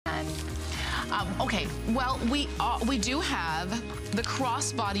Okay, well, we do have the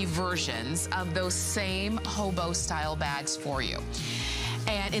crossbody versions of those same hobo style bags for you.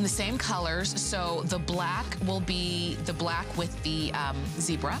 And in the same colors, so the black will be the black with the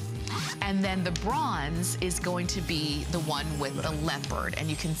zebra. And then the bronze is going to be the one with the leopard. And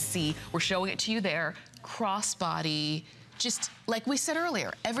you can see, we're showing it to you there, crossbody, just like we said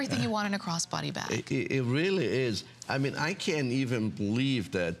earlier, everything you want in a crossbody bag. It really is. I mean, I can't even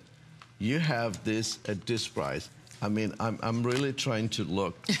believe that you have this at this price. I mean, I'm really trying to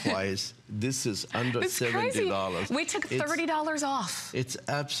look twice. This is under it's $70. Crazy. We took $30 off. It's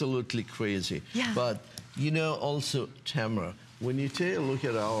absolutely crazy. Yeah. But, you know, also, Tamara, when you take a look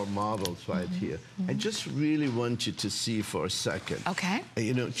at our models right here, I just really want you to see for a second. Okay.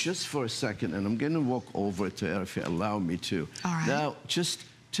 You know, just for a second, and I'm going to walk over to her if you allow me to. All right. Now, just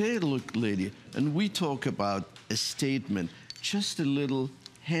take a look, lady, and we talk about a statement, just a little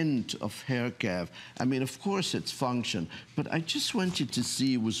hint of hair calf. I mean, of course it's function, but I just want you to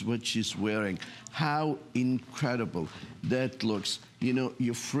see with what she's wearing, how incredible that looks. You know,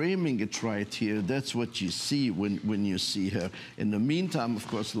 you're framing it right here. That's what you see when you see her. In the meantime, of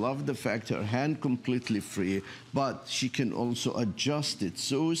course, love the fact her hand completely free, but she can also adjust it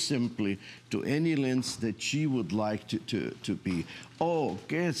so simply to any length that she would like to be. Oh,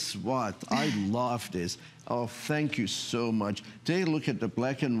 guess what? I love this. Oh, thank you so much. Take a look at the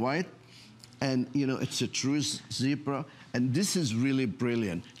black and white. And, you know, it's a true zebra. And this is really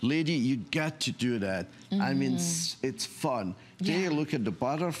brilliant. Lady, you got to do that. I mean, it's fun. Take a look at the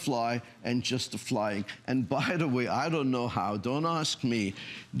butterfly and just the flying. And by the way, I don't know how, don't ask me.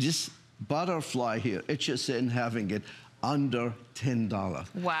 This butterfly here, HSN having it under $10.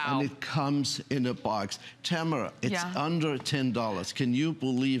 Wow. And it comes in a box. Tamara, it's under $10. Can you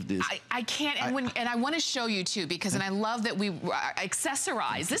believe this? I can't, and I want to show you too, because, and I love that we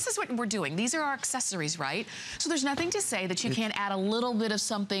accessorize. This is what we're doing. These are our accessories, right? So there's nothing to say that you can't add a little bit of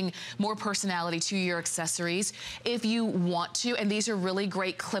something more personality to your accessories if you want to. And these are really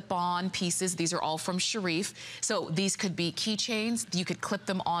great clip-on pieces. These are all from Sharif. So these could be keychains. You could clip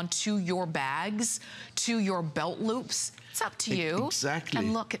them onto your bags, to your belt loops. It's up to you. Exactly.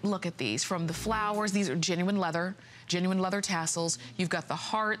 And look at these. From the flowers, these are genuine leather tassels. You've got the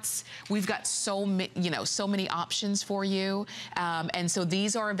hearts. We've got so many options for you. And so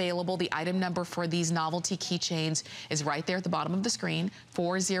these are available. The item number for these novelty keychains is right there at the bottom of the screen,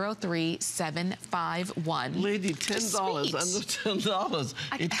 403751. Lady, $10, under $10.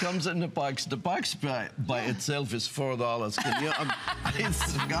 It comes in the box. The box by itself is $4. Can you,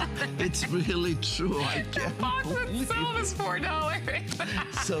 it's really true. I can't box itself is $4.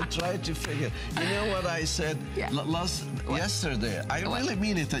 So try to figure. You know what I said yesterday? I really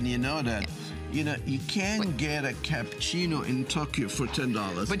mean it, and you know that. You know, you can get a cappuccino in Tokyo for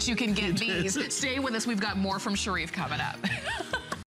 $10. But you can get these. Stay with us. We've got more from Sharif coming up.